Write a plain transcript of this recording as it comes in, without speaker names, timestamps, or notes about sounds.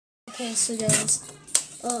Okay, so guys,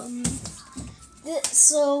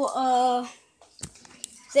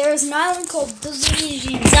 there's an island called the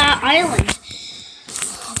Island.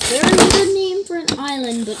 Very good name for an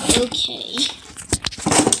island, but okay.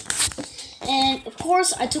 And of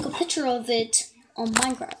course, I took a picture of it on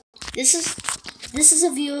Minecraft. This is a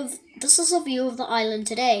view of the island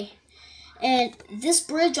today. And this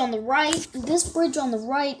bridge on the right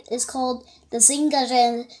is called the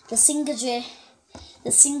Singaje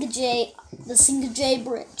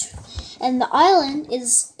Bridge. And the island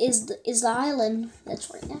is the island that's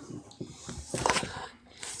right now.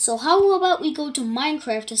 So how about we go to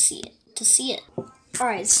Minecraft to see it? All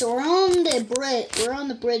right, so we're on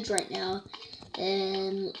the bridge right now,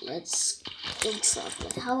 and let's start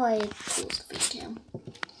with how I close the cam.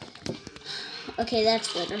 Okay,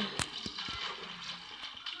 that's better.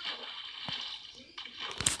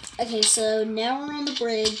 Okay, so now we're on the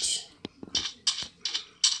bridge,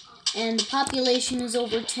 and the population is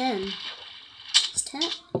over 10. It's 10?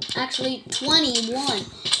 Actually, 21,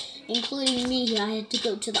 including me. I had to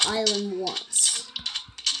go to the island once.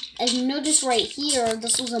 As you notice right here,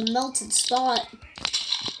 this was a melted spot,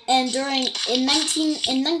 and in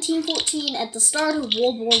 1914, at the start of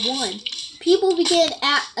World War I, people began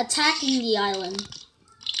attacking the island.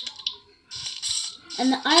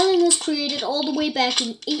 And the island was created all the way back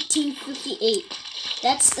in 1858.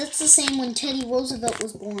 That's the same when Teddy Roosevelt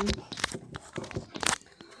was born.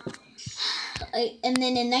 And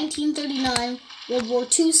then in 1939,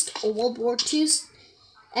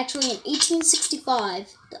 actually in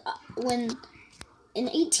 1865, when in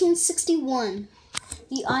 1861,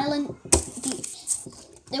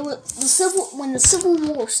 when the Civil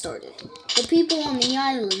War started, the people on the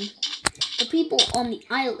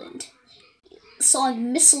island saw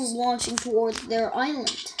missiles launching toward their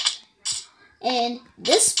island. And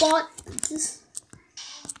this spot, this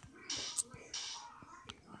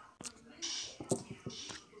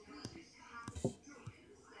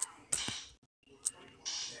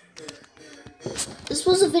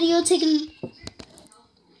was a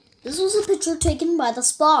picture taken by the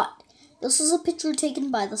spot.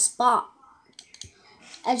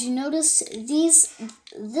 As you notice, this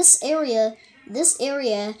area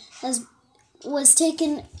was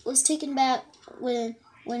taken back when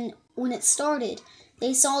it started.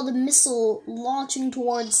 They saw the missile launching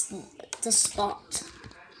towards the spot,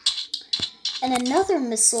 and another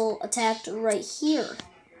missile attacked right here.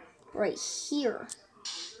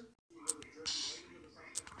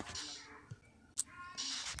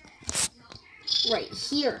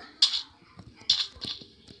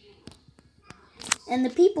 And the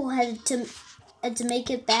people had to make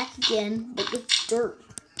it back again, but with dirt.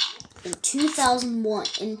 In 2001,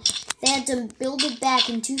 and they had to build it back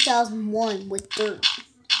in 2001 with dirt.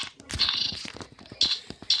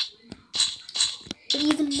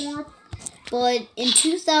 But in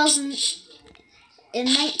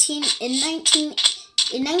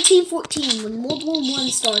 1914, when World War I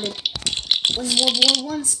started,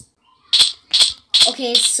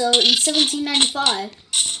 okay, so in 1795,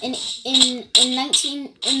 in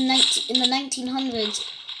the 1900s.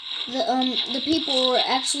 The people were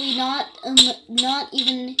actually not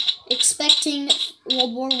even expecting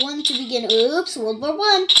World War I to begin. Oops, World War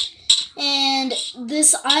I. And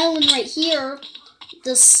this island right here,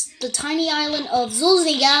 the tiny island of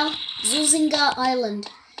Zuzinga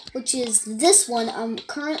Island, which is this one I'm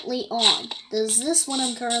currently on.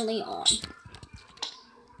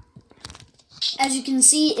 As you can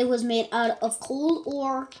see, it was made out of coal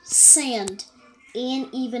or sand, and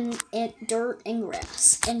even dirt and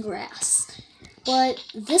grass. But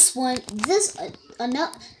this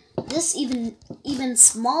even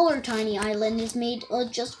smaller tiny island is made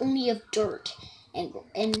just only of dirt and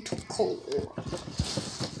coal ore.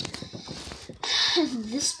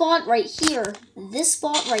 This spot right here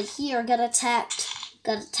got attacked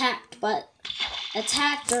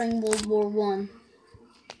during World War I.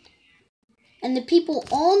 And the people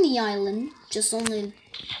on the island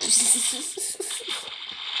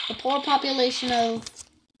a poor population of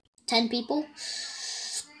 10 people.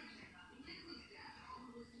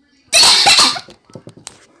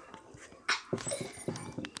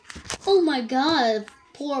 Oh my god,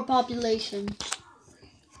 poor population.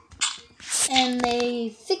 And they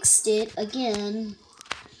fixed it again.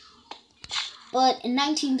 But in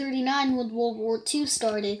 1939, when World War II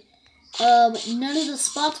started, none of the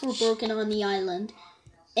spots were broken on the island.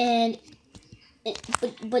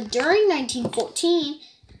 But during 1914,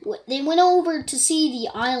 they went over to see the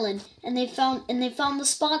island, and they found the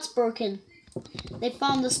spots broken.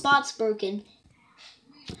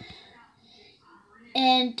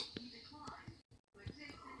 And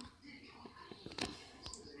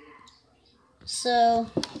So,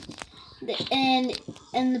 and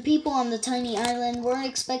the people on the tiny island weren't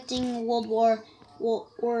expecting World War,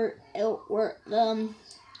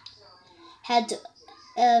 had to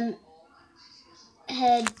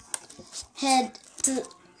had to.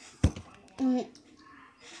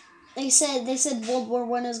 They said World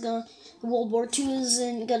War I is gonna, World War II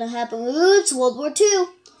isn't gonna happen. Oops, World War II,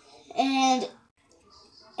 and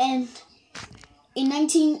in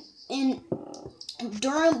 19 in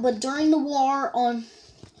during the war on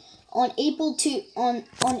April 2 on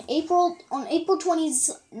April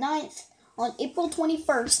 29th, on April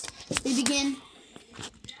 21st,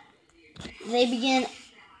 they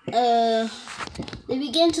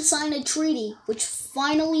began to sign a treaty which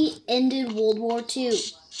finally ended World War II.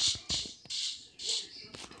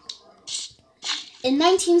 In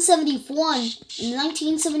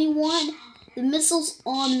 1971, the missiles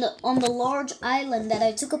on the large island that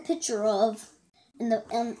I took a picture of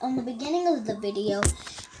on the beginning of the video,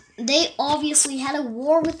 they obviously had a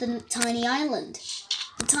war with the tiny island.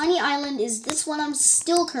 The tiny island is this one I'm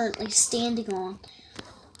still currently standing on.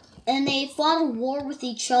 And they fought a war with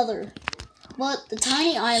each other. But the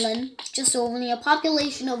tiny island, just only a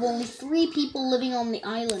population of only 3 people living on the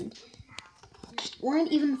island,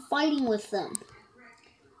 weren't even fighting with them.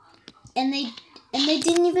 And they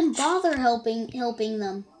didn't even bother helping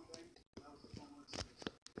them.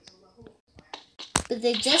 But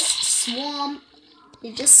they just swam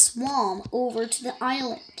over to the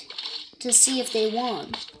island to see if they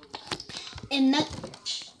won. And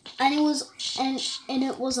it was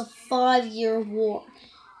a 5-year war.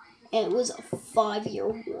 It was a 5-year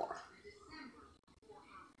war.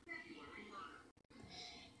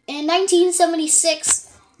 In 1976,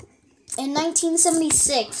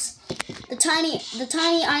 the tiny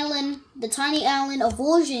island of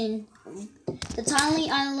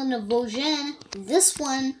Vosges, this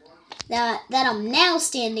one that I'm now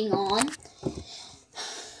standing on,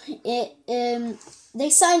 they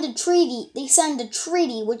signed a treaty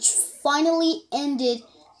which finally ended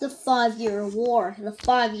the 5-year war.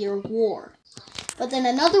 But then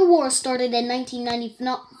another war started in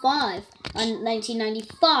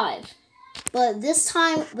 1995. But this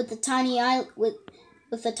time with the tiny island,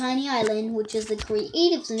 which is the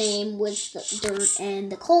creative's name, with the dirt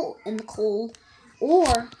and the coal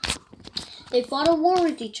or they fought a war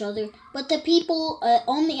with each other. But the people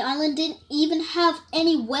on the island didn't even have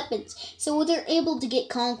any weapons, so they're able to get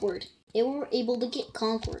conquered.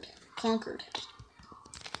 Conquered.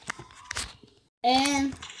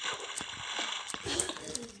 And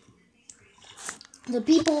the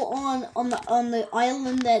people on the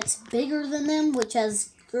island that's bigger than them, which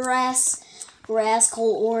has grass,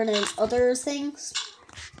 coal ore, and other things,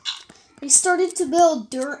 they started to build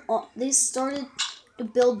dirt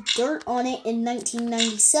on it in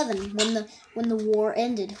 1997 when the war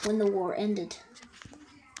ended.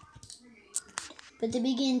 But they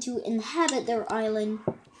began to inhabit their island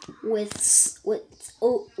with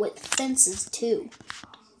fences too,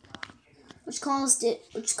 which caused the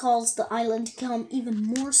island to become even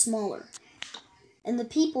more smaller. And the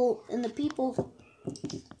people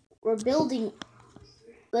were building,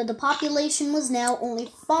 but the population was now only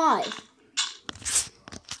 5.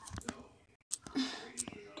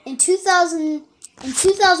 In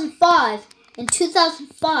 2005,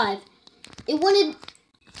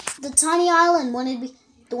 the tiny island wanted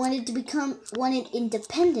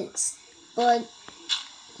independence, but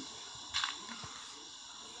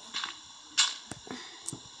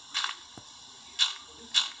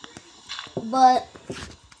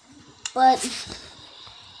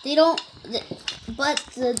they don't. But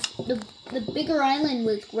the bigger island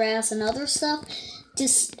with grass and other stuff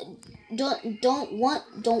just don't want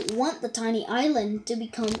the tiny island to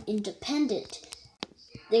become independent.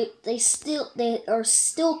 They are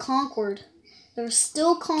still conquered. They're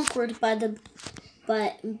still conquered by the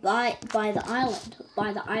island.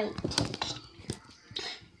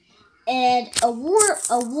 And a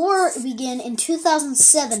war began in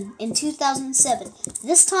 2007.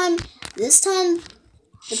 This time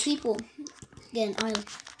the people again island.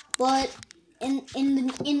 But in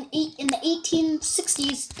the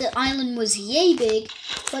 1860s the island was yay big,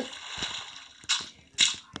 but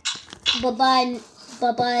by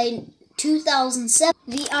 2007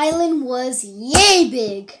 the island was yay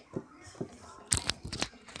big.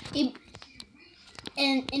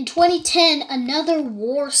 And in 2010 another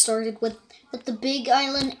war started with the big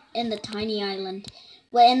island and the tiny island.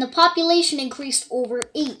 And the population increased over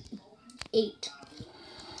 8.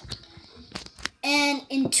 And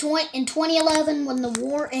in 2011, when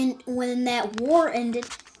that war ended,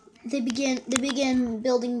 they began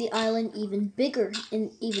building the island even bigger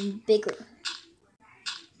and even bigger.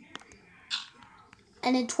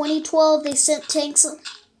 And in 2012 they sent tanks.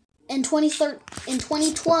 In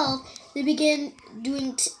 2012 they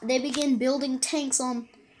began building tanks on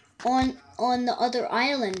the other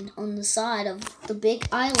island, on the side of the big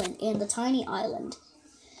island and the tiny island.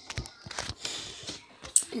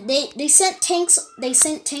 They sent tanks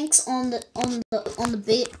on the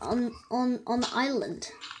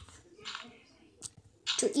island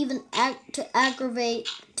to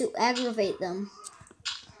aggravate them.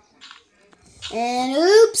 And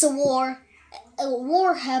oops, a war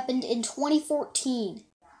happened in 2014.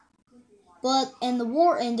 And the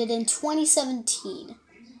war ended in 2017.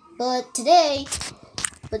 But today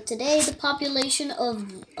the population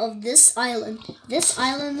of this island is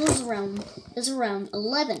around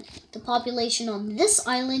 11. The population on this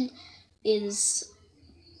island is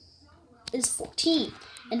 14.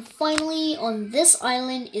 And finally on this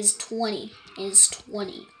island is 20.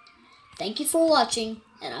 Thank you for watching,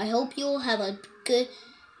 and I hope you'll have a good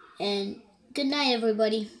night,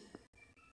 everybody.